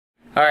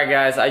Alright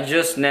guys,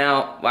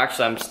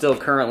 I'm still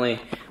currently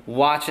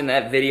watching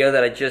that video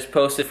that I just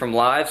posted from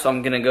live, so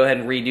I'm gonna go ahead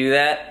and redo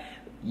that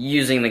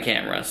using the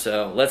camera.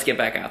 So let's get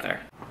back out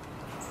there.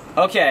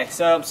 Okay,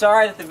 so I'm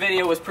sorry that the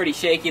video was pretty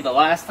shaky the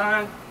last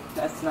time.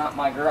 That's not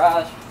my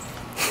garage.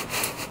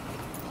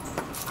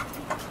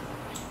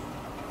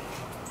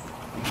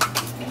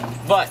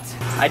 But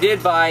I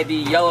did buy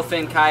the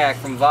Yellowfin kayak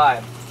from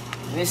Vibe.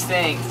 This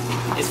thing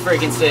is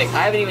freaking sick.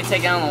 I haven't even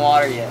taken it on the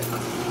water yet.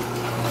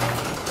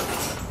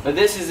 But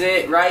this is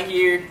it right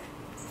here.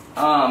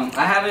 I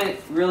haven't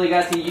really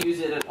got to use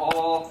it at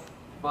all,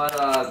 but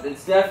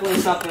it's definitely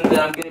something that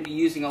I'm going to be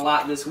using a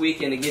lot this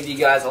weekend to give you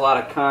guys a lot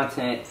of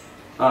content.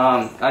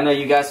 I know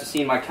you guys have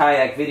seen my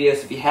kayak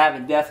videos. If you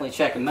haven't, definitely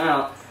check them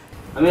out.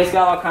 I mean, it's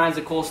got all kinds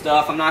of cool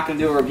stuff. I'm not going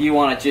to do a review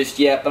on it just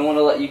yet, but I want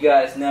to let you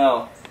guys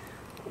know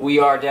we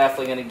are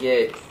definitely going to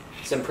get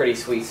some pretty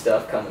sweet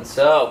stuff coming.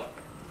 So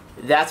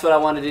that's what I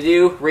wanted to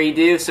do,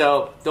 redo.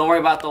 So don't worry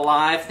about the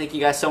live. Thank you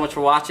guys so much for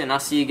watching. I'll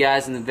see you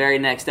guys in the very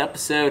next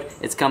episode.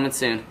 It's coming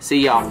soon.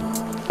 See y'all.